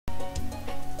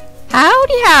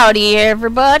Howdy, howdy,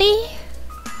 everybody.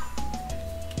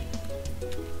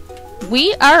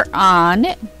 We are on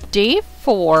day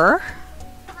 4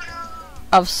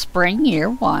 of spring year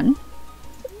 1.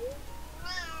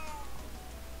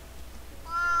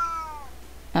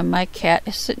 And my cat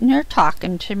is sitting there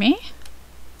talking to me.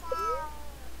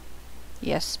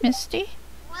 Yes, Misty?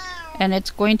 And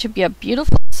it's going to be a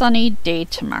beautiful sunny day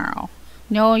tomorrow.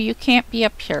 No, you can't be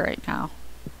up here right now.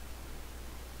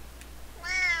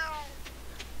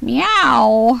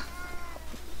 Meow.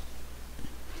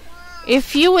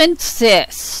 If you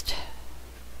insist.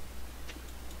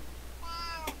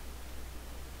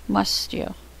 Must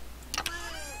you?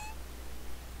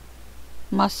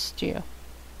 Must you?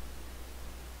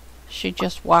 She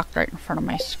just walked right in front of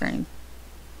my screen.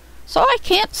 So I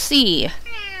can't see.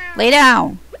 Lay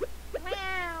down.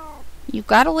 You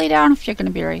gotta lay down if you're gonna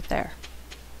be right there.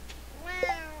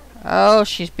 Oh,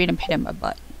 she's being a pain in my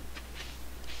butt.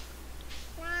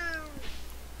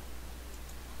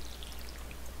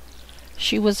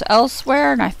 She was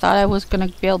elsewhere and I thought I was gonna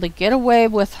be able to get away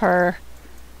with her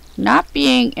not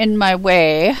being in my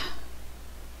way.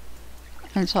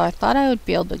 And so I thought I would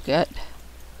be able to get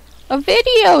a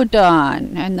video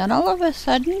done. And then all of a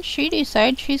sudden she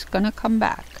decides she's gonna come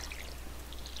back.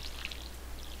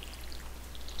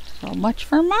 So much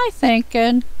for my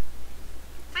thinking.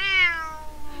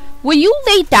 Will you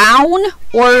lay down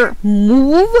or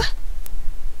move?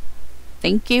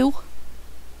 Thank you.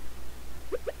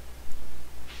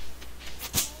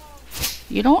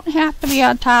 You don't have to be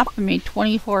on top of me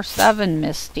 24/7,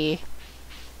 Misty.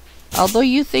 Although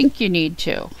you think you need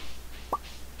to.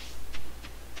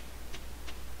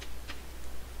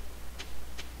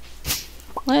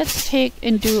 Let's take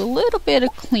and do a little bit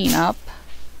of cleanup.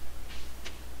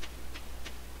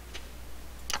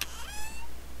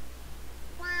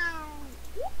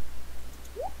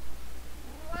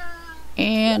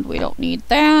 And we don't need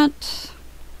that.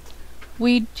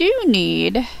 We do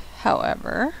need,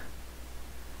 however,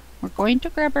 we're going to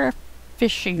grab our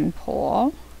fishing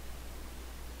pole.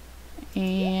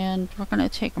 And we're going to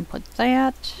take and put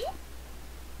that.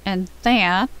 And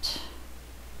that.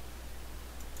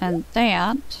 And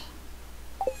that.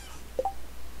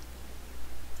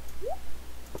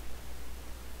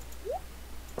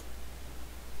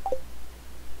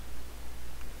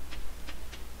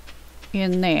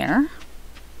 In there.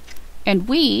 And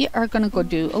we are going to go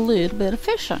do a little bit of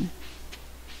fishing.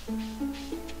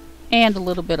 And a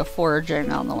little bit of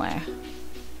foraging on the way.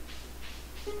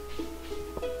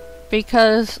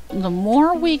 Because the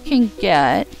more we can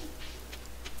get,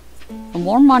 the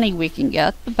more money we can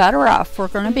get, the better off we're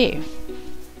going to be.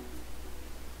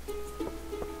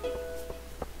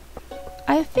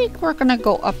 I think we're going to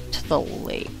go up to the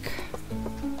lake.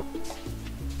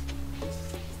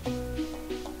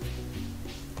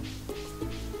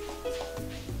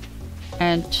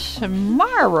 And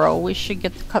tomorrow we should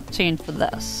get the cutscene for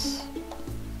this.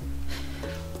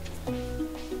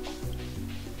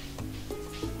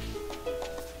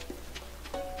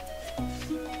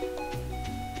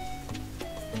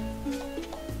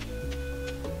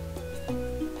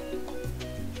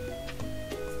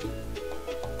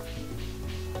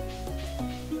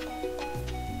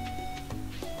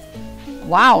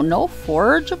 Wow, no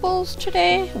forageables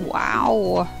today?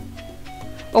 Wow.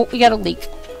 Oh, we got a leak.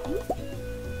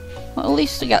 Well, at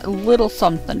least we got a little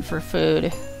something for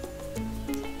food.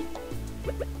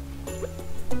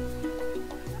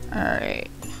 Alright.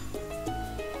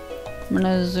 I'm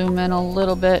gonna zoom in a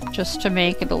little bit just to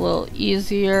make it a little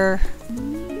easier.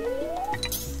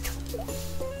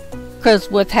 Because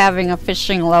with having a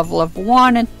fishing level of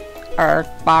 1, our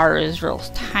bar is real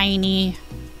tiny.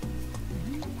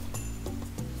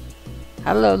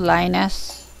 Hello,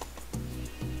 Linus.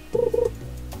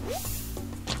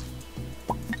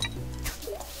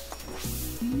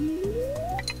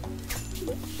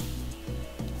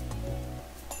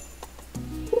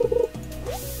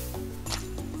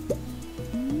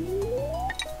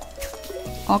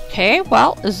 Okay,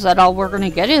 well, is that all we're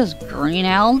gonna get is green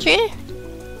algae?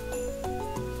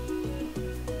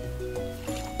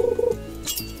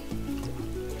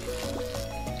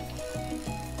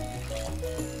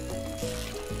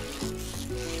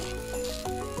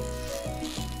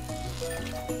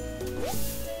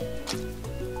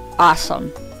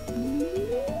 Awesome.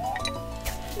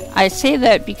 I say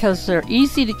that because they're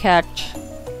easy to catch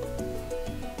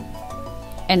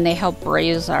and they help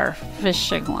raise our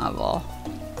fishing level.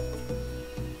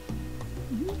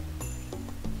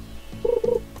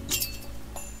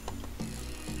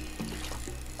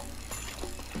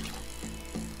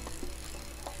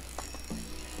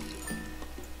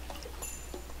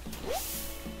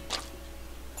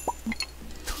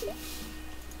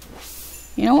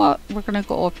 You know what? We're gonna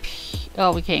go up here.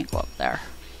 Oh, we can't go up there.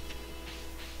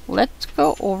 Let's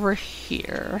go over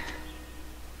here.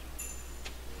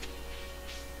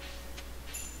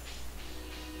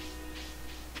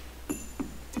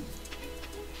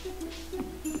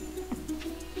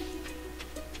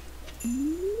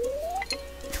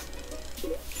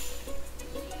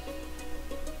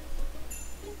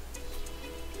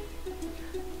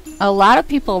 A lot of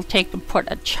people take and put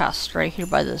a chest right here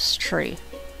by this tree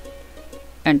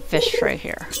and fish right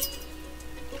here.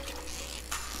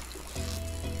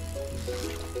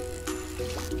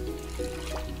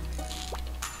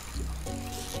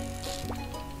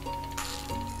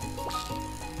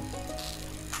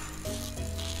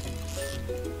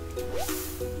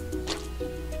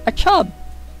 A chub.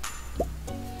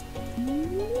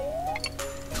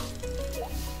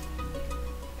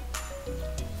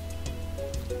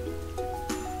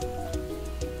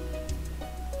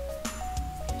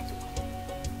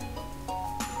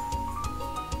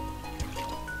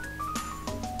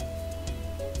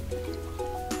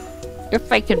 If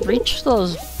I could reach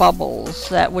those bubbles,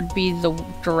 that would be the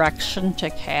direction to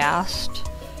cast.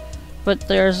 But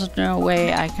there's no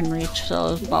way I can reach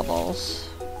those bubbles.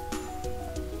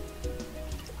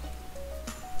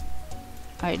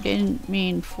 I didn't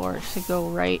mean for it to go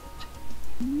right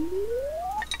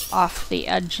off the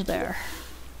edge there.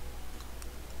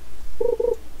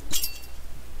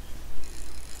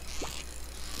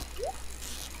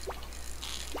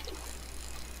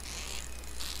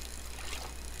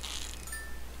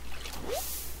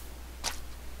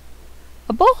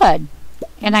 A bullhead.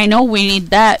 And I know we need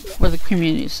that for the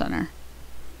community center.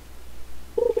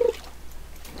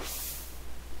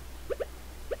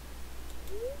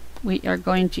 We are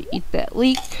going to eat that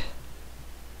leek.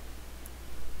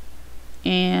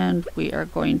 And we are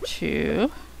going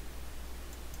to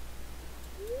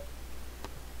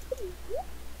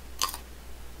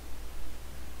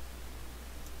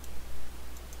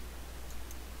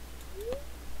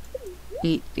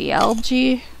eat the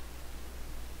algae.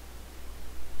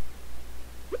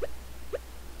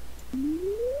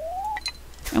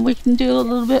 And we can do a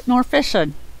little bit more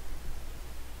fishing.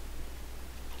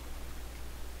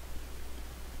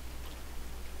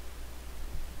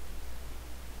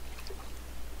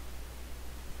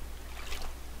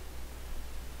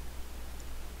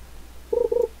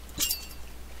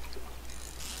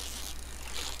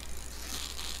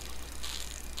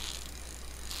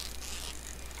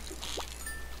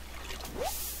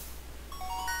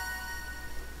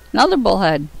 Another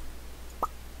bullhead.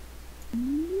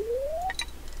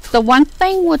 The one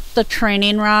thing with the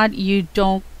training rod, you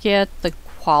don't get the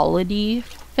quality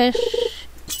fish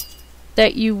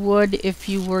that you would if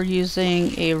you were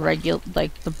using a regular,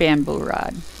 like the bamboo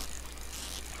rod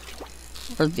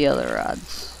or the other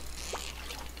rods.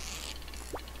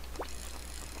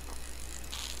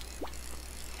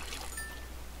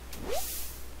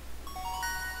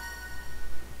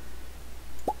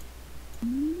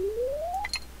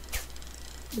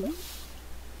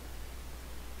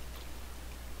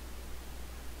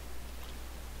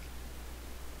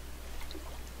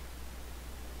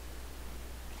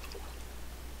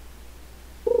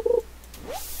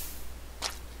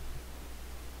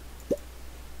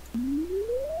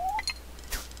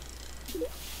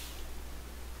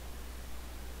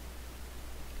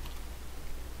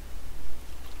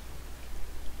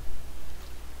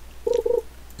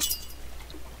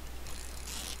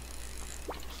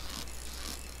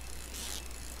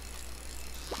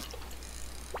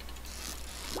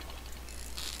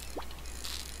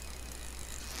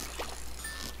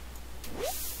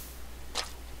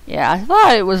 Yeah, I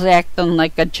thought it was acting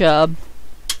like a chub.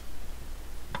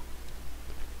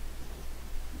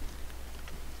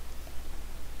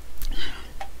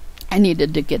 I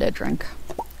needed to get a drink.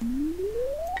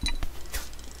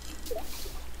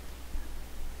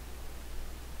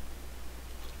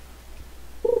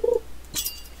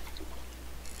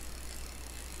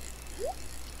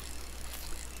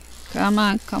 Come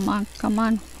on, come on, come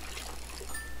on.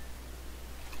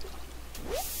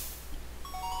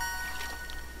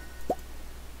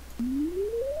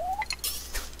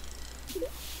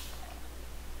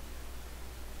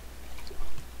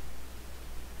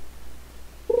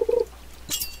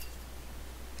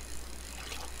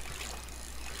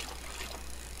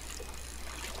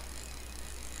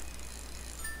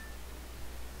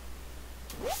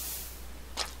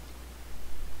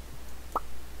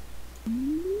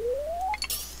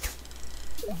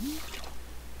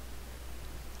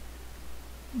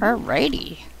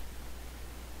 Alrighty.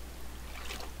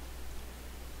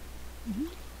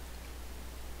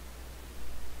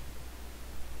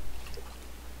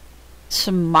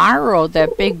 tomorrow,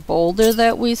 that big boulder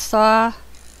that we saw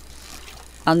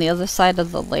on the other side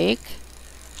of the lake,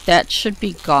 that should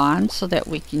be gone so that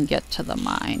we can get to the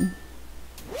mine.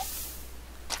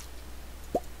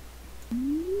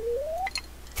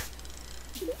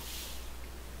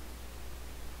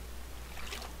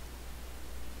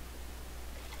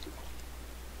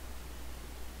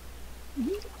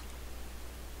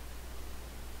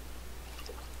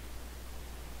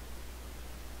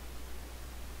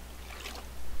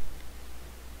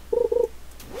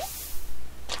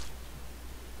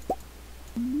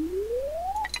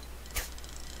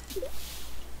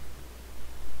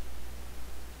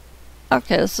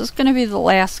 Okay, this is going to be the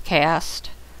last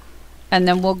cast, and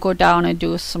then we'll go down and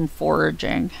do some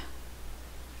foraging.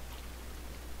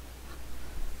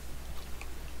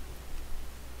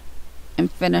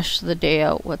 And finish the day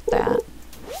out with that.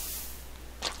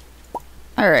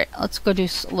 Alright, let's go do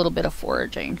a little bit of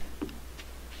foraging.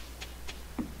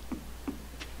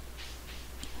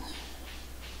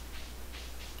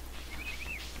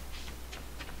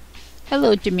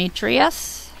 Hello,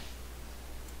 Demetrius.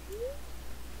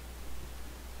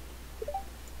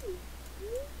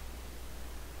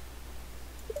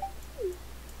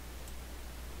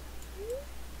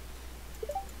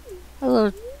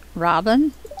 Hello,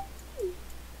 Robin.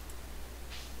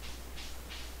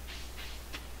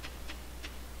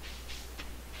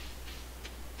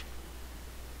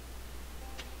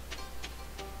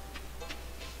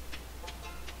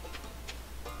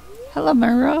 Hello,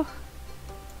 Muro.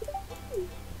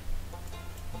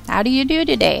 How do you do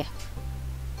today?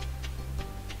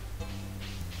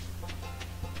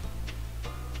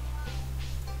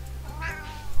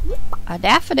 A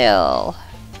daffodil.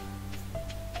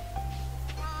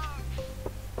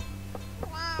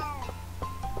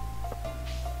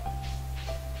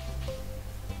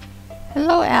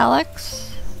 Hello, Alex.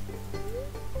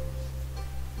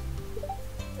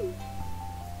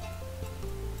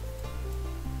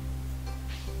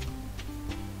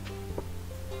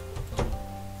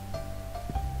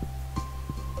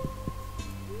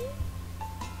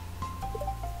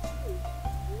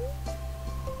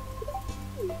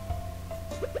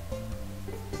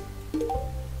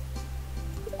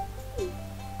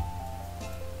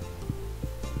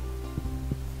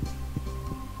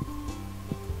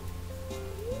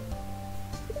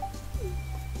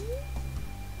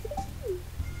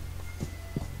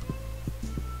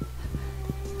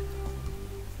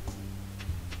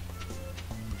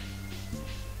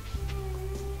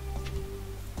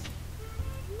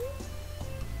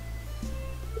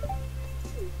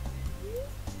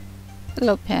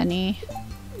 Hello, Penny.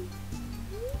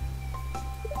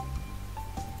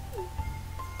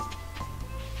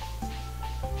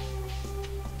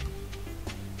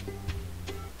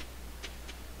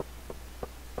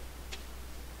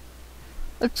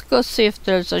 Let's go see if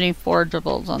there's any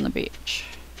forageables on the beach.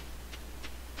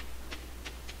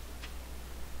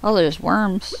 Oh, there's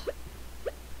worms.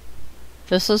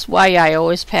 This is why I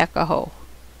always pack a hoe.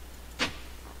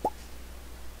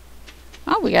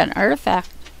 Oh, we got an artifact.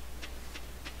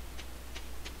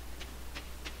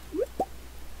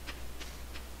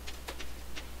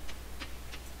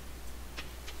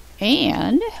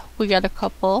 And we got a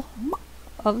couple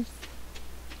of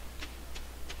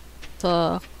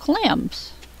the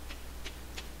clams,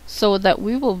 so that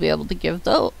we will be able to give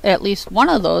at least one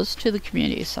of those to the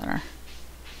community center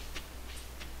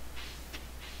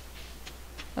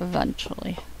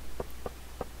eventually.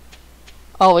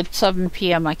 Oh, it's 7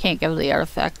 p.m. I can't give the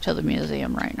artifact to the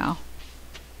museum right now.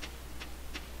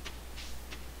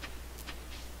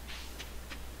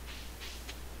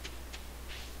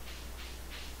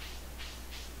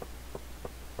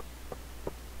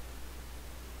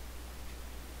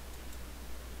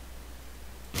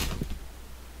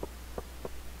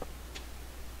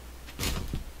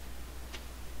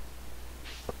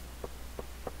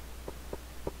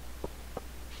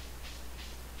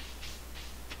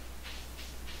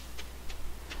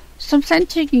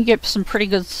 Sometimes you can get some pretty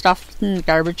good stuff in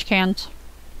garbage cans,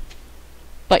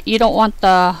 but you don't want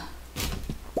the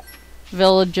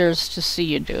villagers to see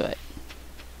you do it,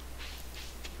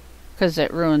 because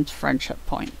it ruins friendship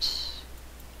points.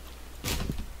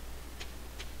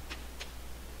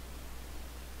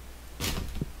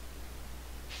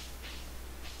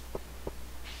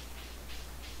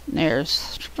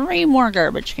 There's 3 more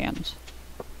garbage cans.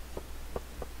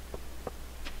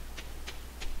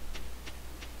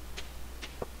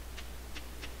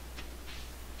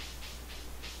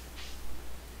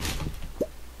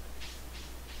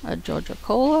 A Georgia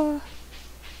Cola.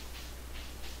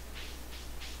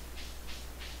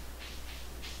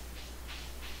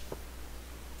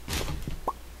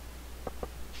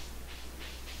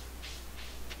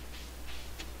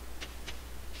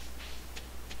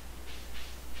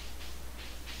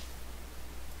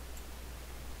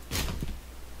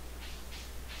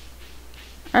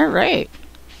 All right.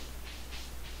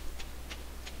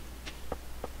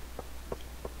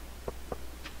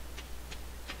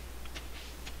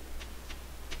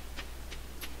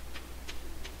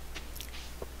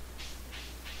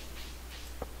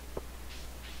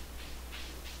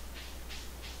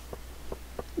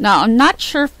 Now, I'm not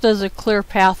sure if there's a clear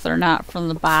path or not from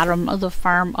the bottom of the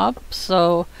farm up,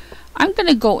 so I'm going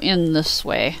to go in this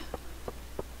way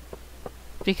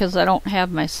because I don't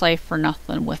have my scythe or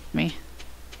nothing with me.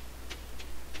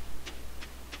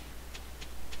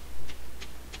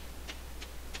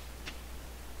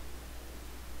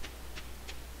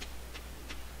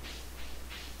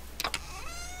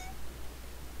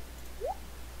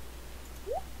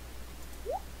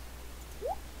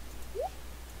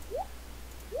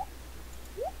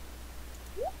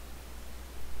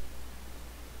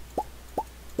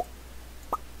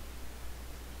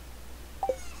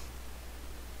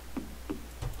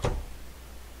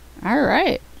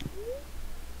 Alright.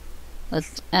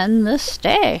 Let's end this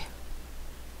day.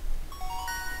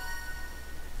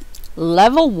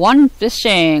 Level 1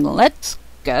 fishing. Let's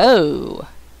go.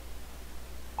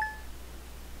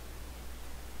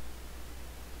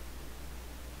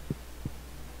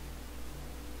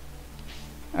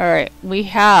 Alright, we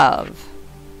have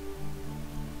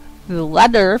the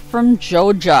letter from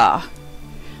Joja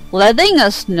letting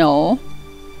us know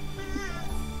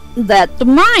that the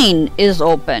mine is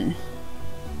open.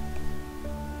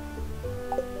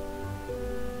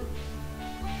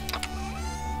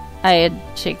 I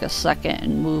had to take a second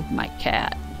and move my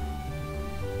cat.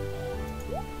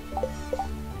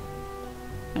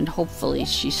 And hopefully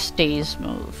she stays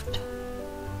moved.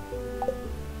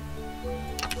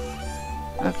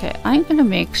 Okay, I'm gonna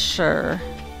make sure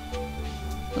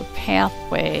the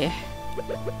pathway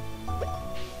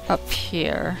up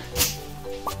here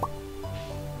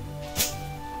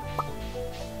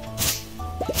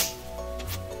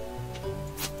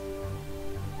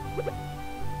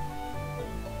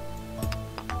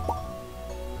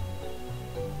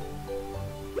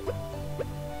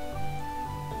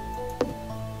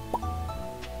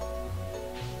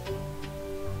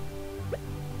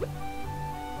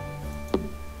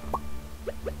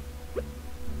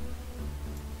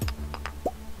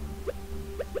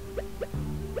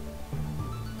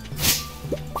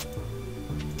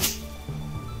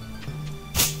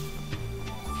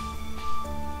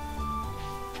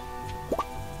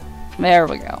there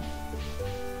we go.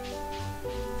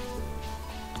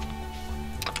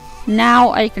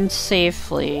 Now I can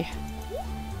safely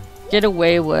get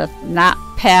away with not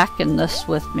packing this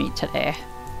with me today.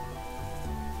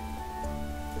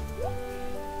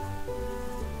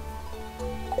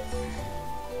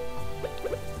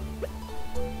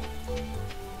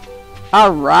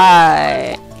 All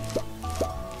right.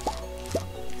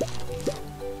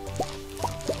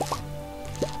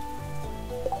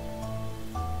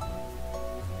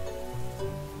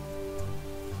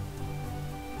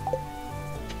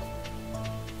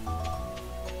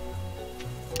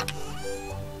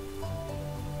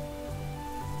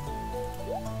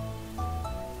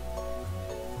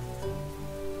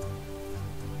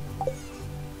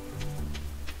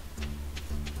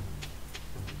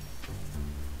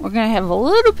 We're going to have a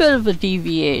little bit of a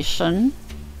deviation.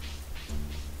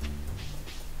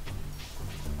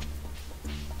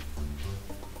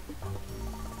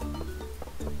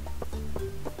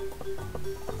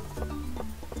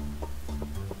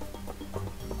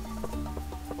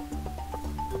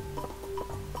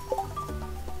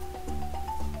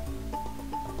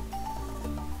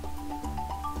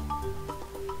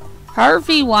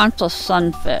 Harvey wants a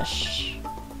sunfish.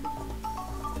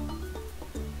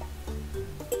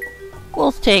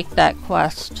 We'll take that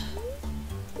quest.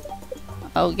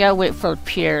 Oh, we gotta wait for the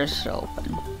piers to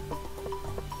open.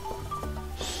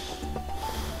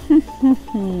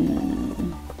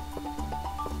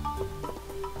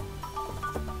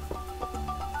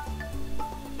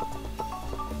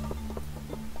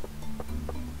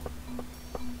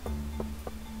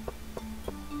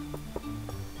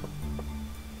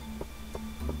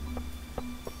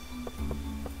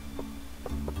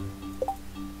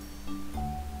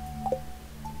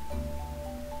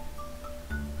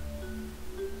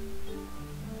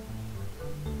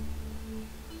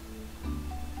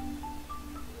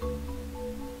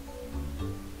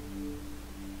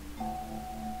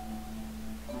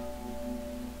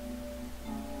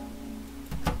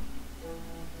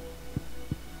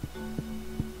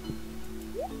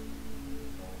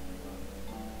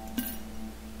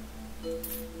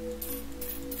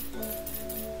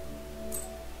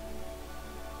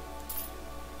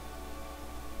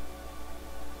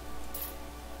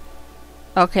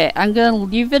 Okay, I'm gonna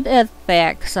leave it at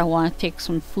that because I want to take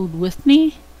some food with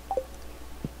me.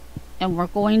 And we're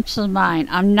going to the mine.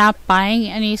 I'm not buying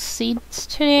any seeds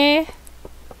today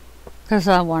because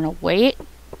I want to wait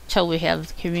till we have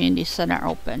the community center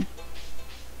open.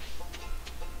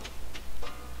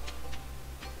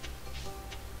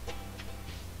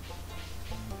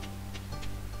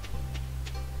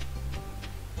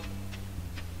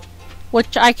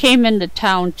 Which I came into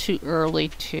town too early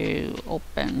to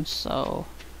open, so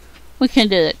we can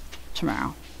do it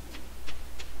tomorrow.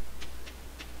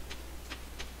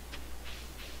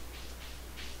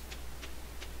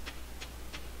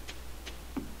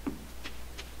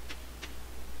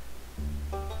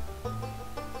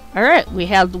 Alright, we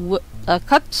have a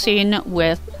cutscene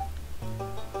with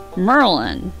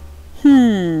Merlin.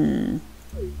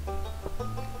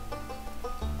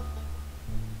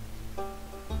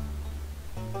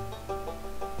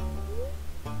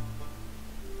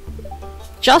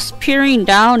 Just peering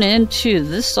down into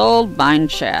this old mine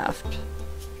shaft.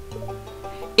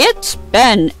 It's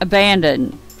been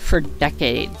abandoned for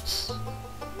decades.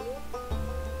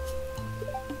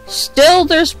 Still,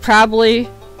 there's probably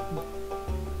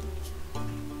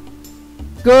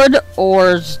good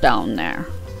ores down there.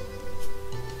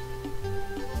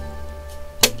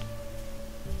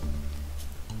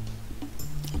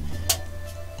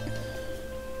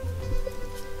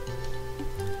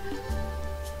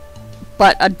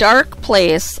 But a dark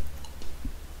place,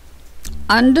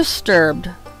 undisturbed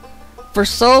for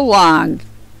so long,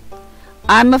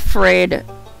 I'm afraid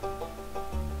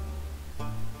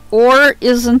ore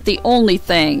isn't the only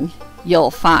thing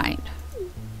you'll find.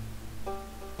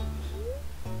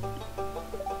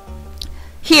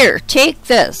 Here, take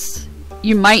this.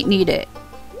 You might need it.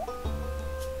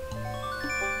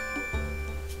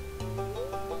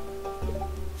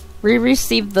 We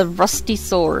received the rusty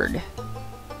sword.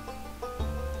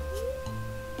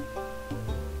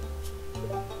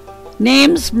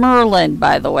 Name's Merlin,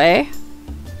 by the way.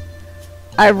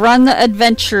 I run the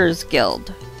Adventurers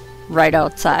Guild right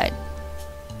outside.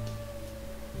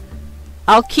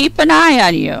 I'll keep an eye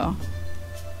on you.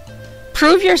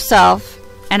 Prove yourself,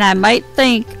 and I might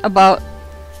think about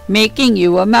making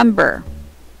you a member.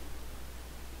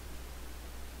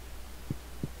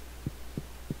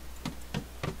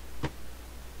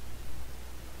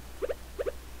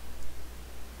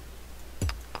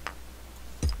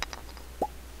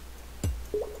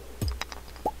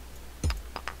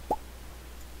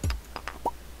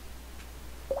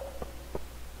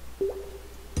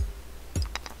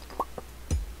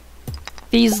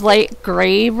 These light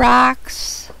gray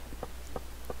rocks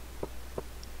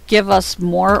give us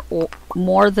more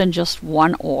than just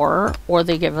one ore, or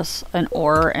they give us an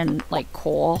ore and like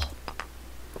coal,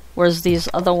 whereas these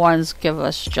other ones give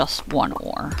us just one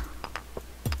ore,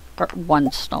 or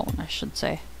one stone, I should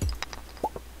say.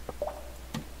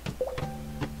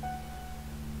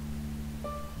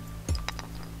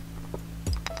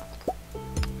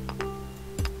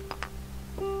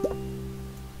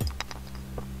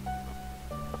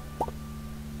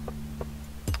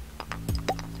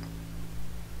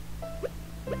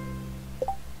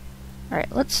 Alright,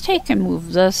 let's take and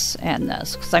move this and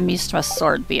this, because I'm used to a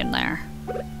sword being there.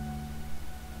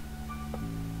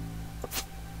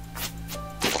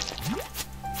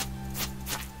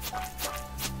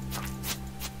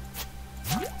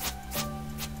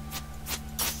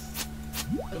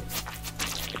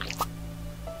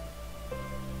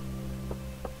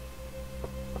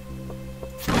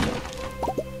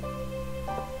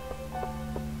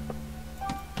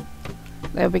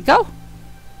 There we go.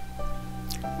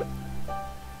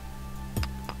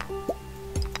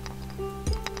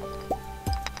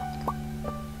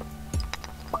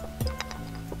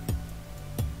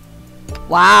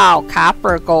 Wow,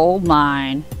 copper gold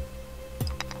mine.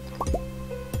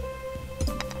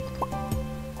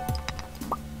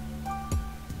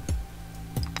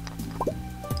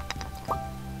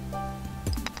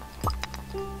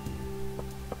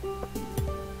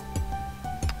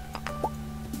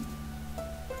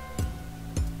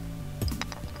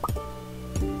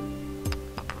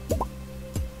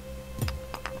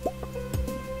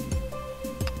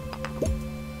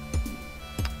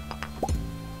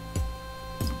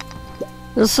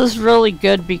 This is really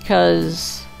good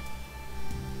because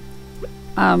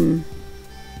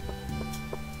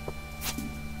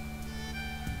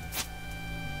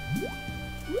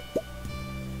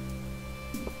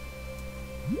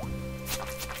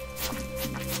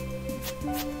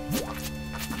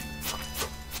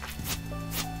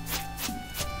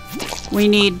we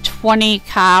need 20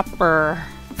 copper.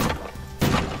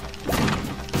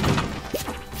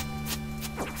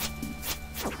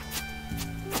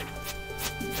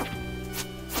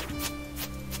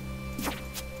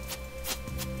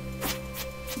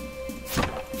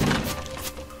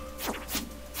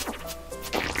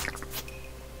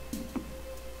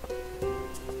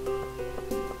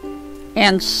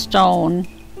 and stone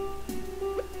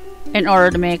in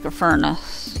order to make a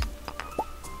furnace.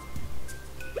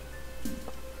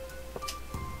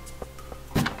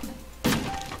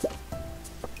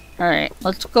 Alright,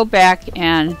 let's go back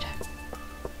and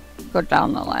go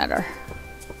down the ladder.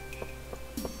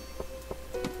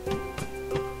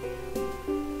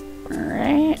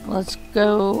 Alright, let's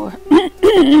go.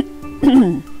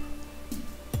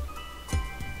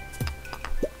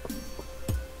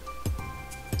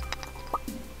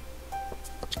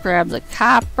 Let's grab the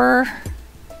copper.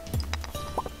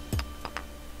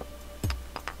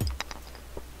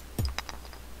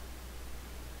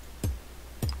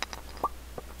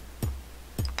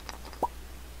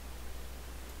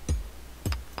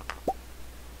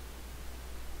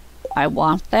 I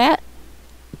want that.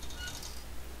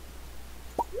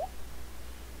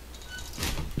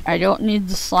 I don't need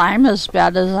the slime as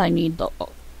bad as I need the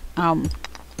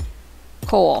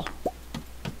coal.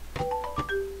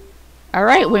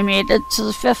 Alright, we made it to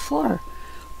the 5th floor.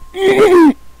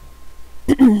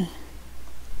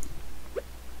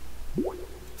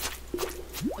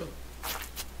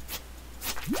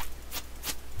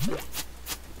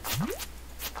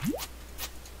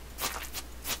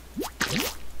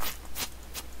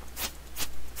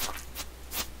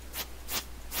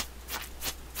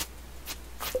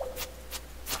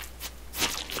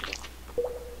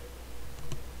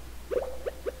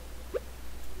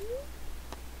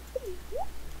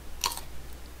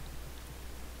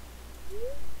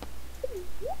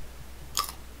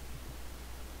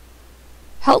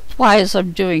 Health-wise,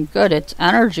 I'm doing good. It's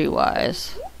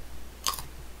energy-wise.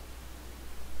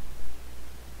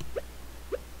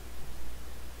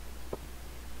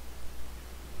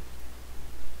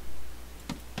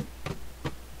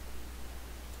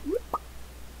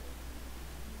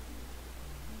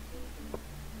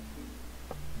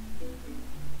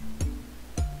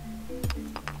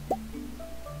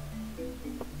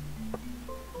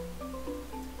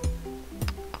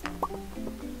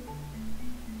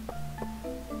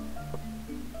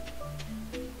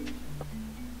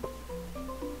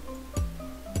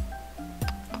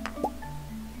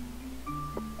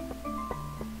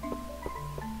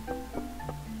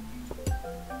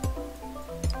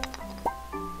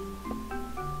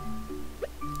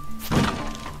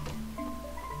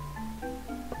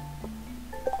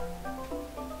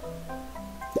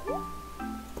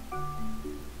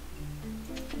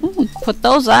 Put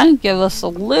those on, give us a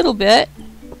little bit.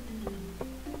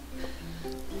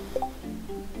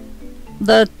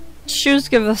 The shoes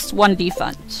give us 1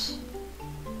 defense.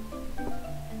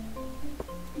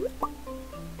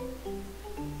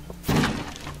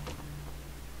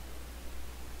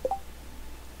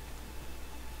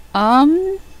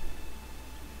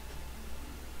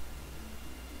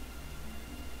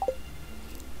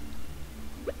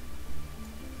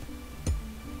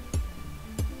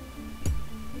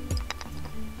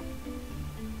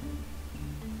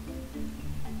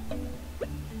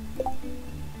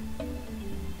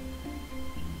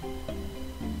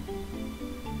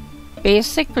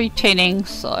 Basic retaining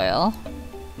soil.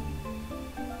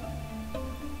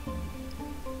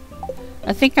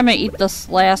 I think I'm gonna eat this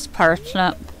last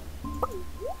parsnip.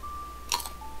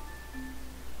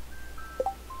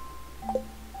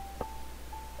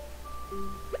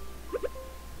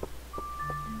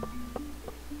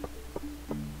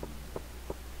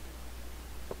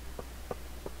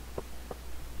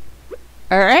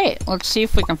 Alright, let's see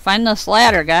if we can find this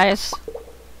ladder, guys.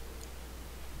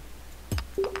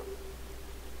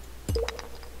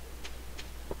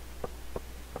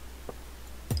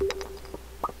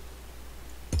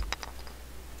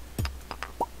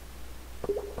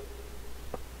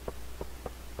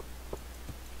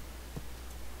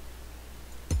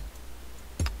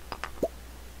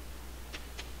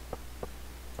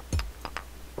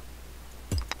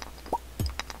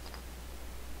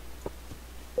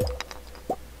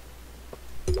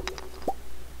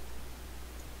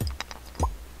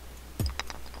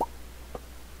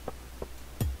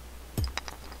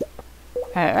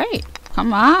 Alright,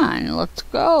 come on, let's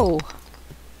go.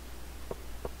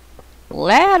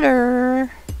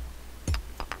 Ladder.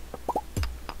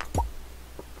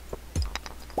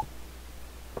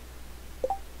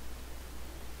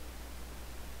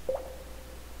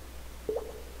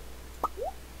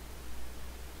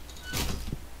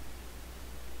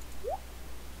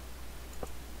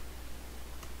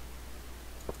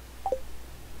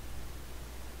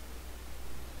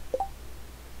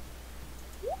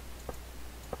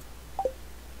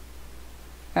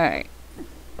 Alright.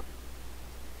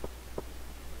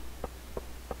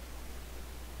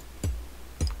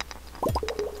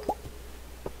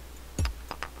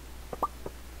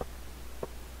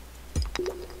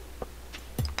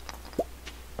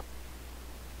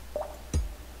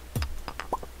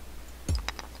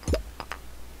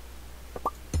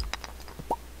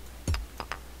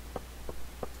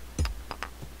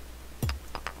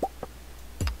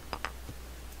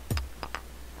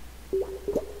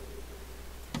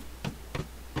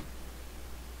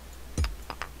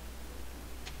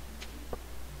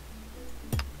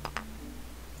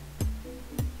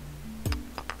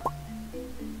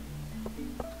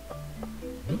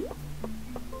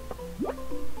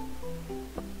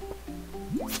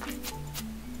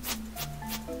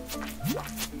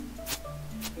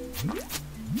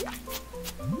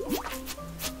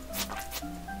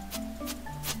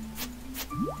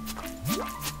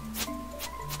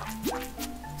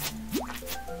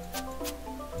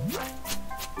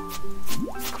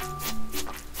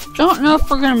 Don't know if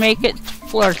we're gonna make it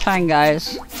floor 10,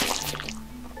 guys.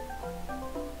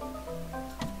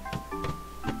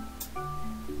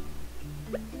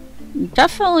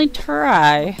 Definitely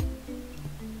try.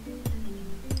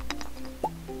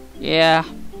 Yeah.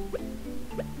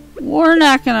 We're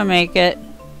not gonna make it.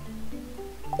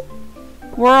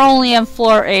 We're only on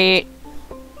floor 8.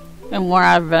 And we're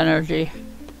out of energy.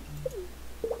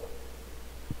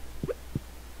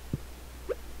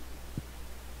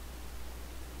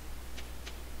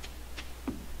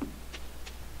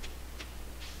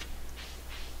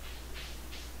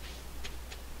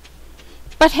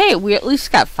 But hey, we at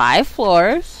least got 5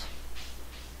 floors.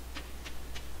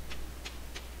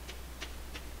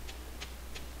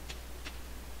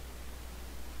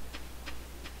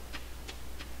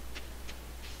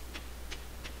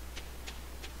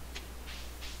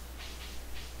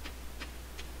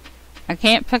 I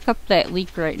can't pick up that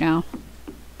leak right now.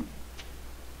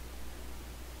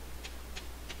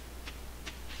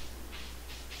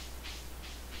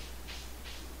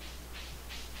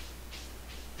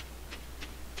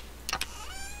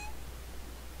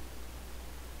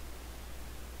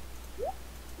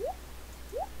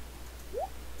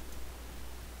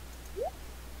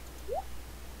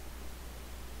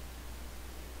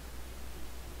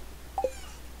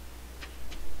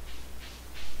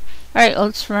 Alright,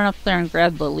 let's run up there and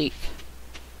grab the leak.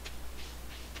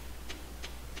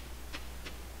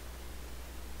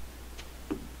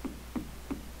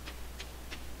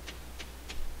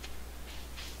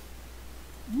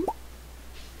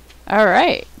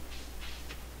 Alright.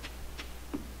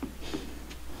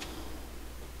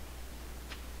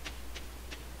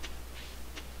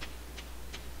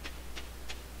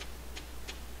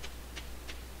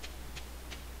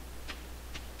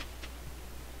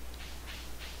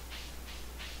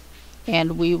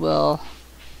 And we will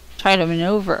try to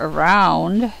maneuver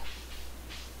around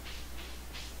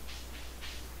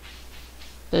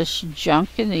this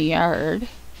junk in the yard.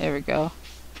 There we go.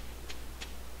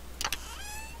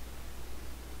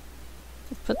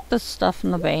 Put this stuff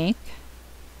in the bank.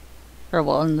 Or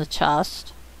well, in the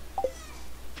chest.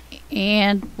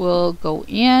 And we'll go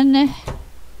in.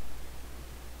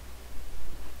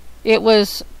 It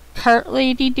was Cart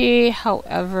Lady Day,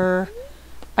 however,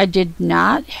 I did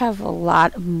not have a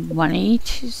lot of money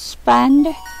to spend,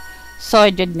 so I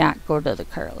did not go to the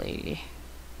Cart Lady.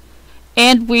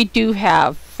 And we do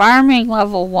have farming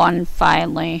level 1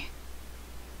 finally.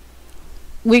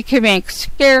 We can make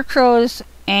scarecrows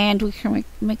and we can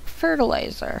make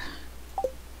fertilizer.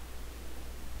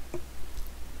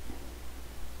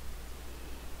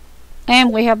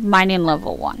 And we have mining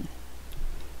level 1.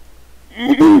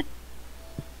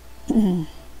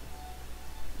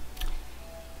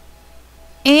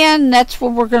 And that's where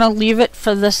we're going to leave it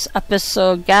for this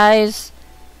episode, guys.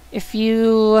 If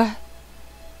you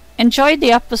enjoyed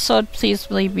the episode,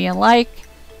 please leave me a like,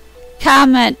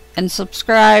 comment, and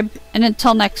subscribe. And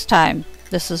until next time,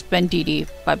 this has been DiDi.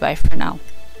 Bye-bye for now.